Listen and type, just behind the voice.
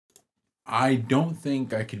I don't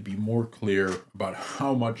think I could be more clear about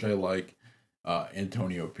how much I like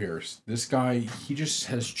Antonio Pierce. This guy, he just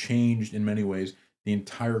has changed in many ways the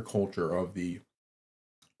entire culture of the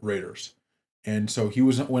Raiders. And so he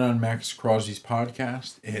went on Max Crosby's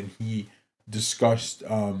podcast and he discussed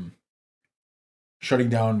shutting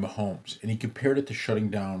down Mahomes, and he compared it to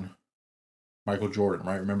shutting down Michael Jordan.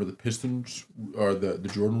 Right? Remember the Pistons or the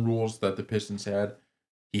Jordan rules that the Pistons had.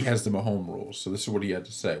 He has the Mahomes rules. So this is what he had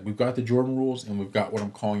to say. We've got the Jordan rules, and we've got what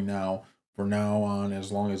I'm calling now, for now on,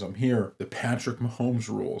 as long as I'm here, the Patrick Mahomes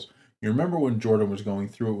rules. You remember when Jordan was going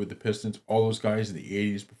through it with the Pistons? All those guys in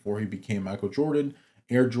the 80s before he became Michael Jordan,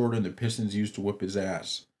 Air Jordan, the Pistons used to whip his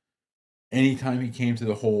ass. Anytime he came to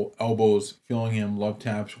the hole, elbows, feeling him, love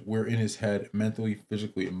taps, we're in his head, mentally,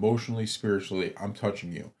 physically, emotionally, spiritually. I'm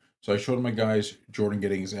touching you. So I showed my guys Jordan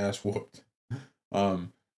getting his ass whooped.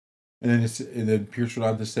 Um, and then Pierce went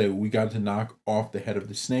on to say, "We got to knock off the head of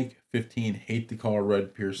the snake." 15, hate the color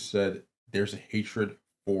red. Pierce said, "There's a hatred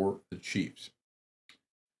for the Chiefs."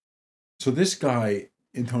 So this guy,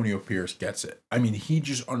 Antonio Pierce, gets it. I mean, he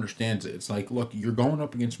just understands it. It's like, look, you're going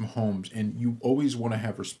up against Mahomes, and you always want to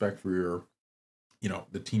have respect for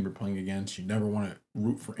the team you're playing against. You never want to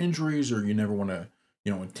root for injuries, or you never want to,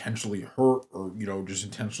 intentionally hurt or, just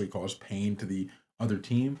intentionally cause pain to the other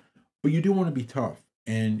team. But you do want to be tough.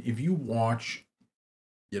 And if you watch,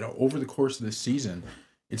 over the course of this season,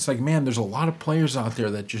 it's like, man, there's a lot of players out there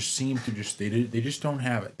that just seem to they just don't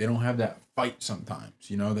have it. They don't have that fight sometimes,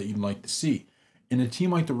 that you'd like to see. In a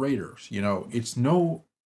team like the Raiders, it's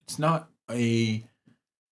not a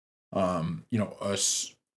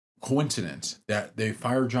coincidence that they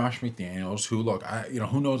fired Josh McDaniels, who, look,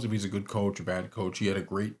 who knows if he's a good coach or bad coach. He had a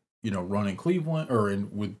great, run in Cleveland or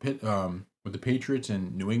with the Patriots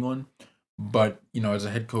in New England. But, as a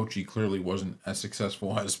head coach, he clearly wasn't as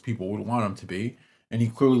successful as people would want him to be. And he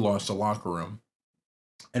clearly lost the locker room.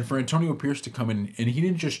 And for Antonio Pierce to come in, and he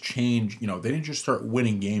didn't just change, they didn't just start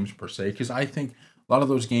winning games per se, because I think a lot of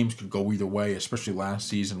those games could go either way, especially last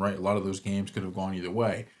season, right? A lot of those games could have gone either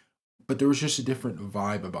way. But there was just a different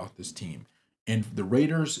vibe about this team. And the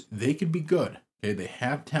Raiders, they could be good. Okay, they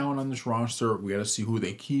have talent on this roster. We got to see who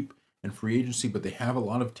they keep in free agency, but they have a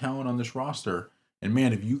lot of talent on this roster. And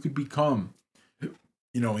man, if you could become,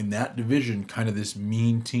 in that division, kind of this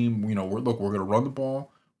mean team, we're going to run the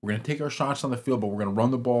ball. We're going to take our shots on the field, but we're going to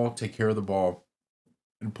run the ball, take care of the ball,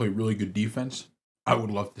 and play really good defense. I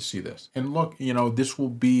would love to see this. And look, this will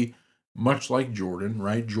be much like Jordan,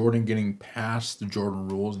 right? Jordan getting past the Jordan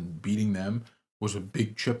rules and beating them was a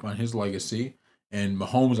big chip on his legacy. And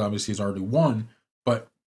Mahomes obviously has already won, but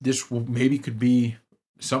this will maybe could be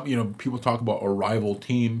some, people talk about a rival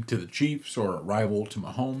team to the Chiefs or a rival to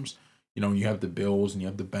Mahomes. You have the Bills and you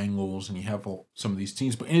have the Bengals and you have some of these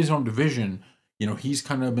teams, but in his own division, he's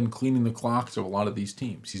kind of been cleaning the clocks of a lot of these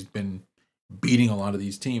teams. He's been beating a lot of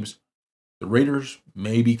these teams. The Raiders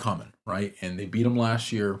may be coming, right? And they beat them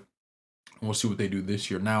last year. We'll see what they do this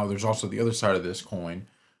year. Now, there's also the other side of this coin,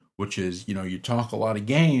 which is, you talk a lot of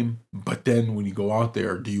game, but then when you go out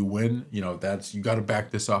there, do you win? You got to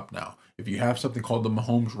back this up now. If you have something called the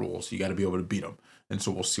Mahomes Rules, you got to be able to beat them. And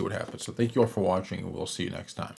so we'll see what happens. So thank you all for watching, and we'll see you next time.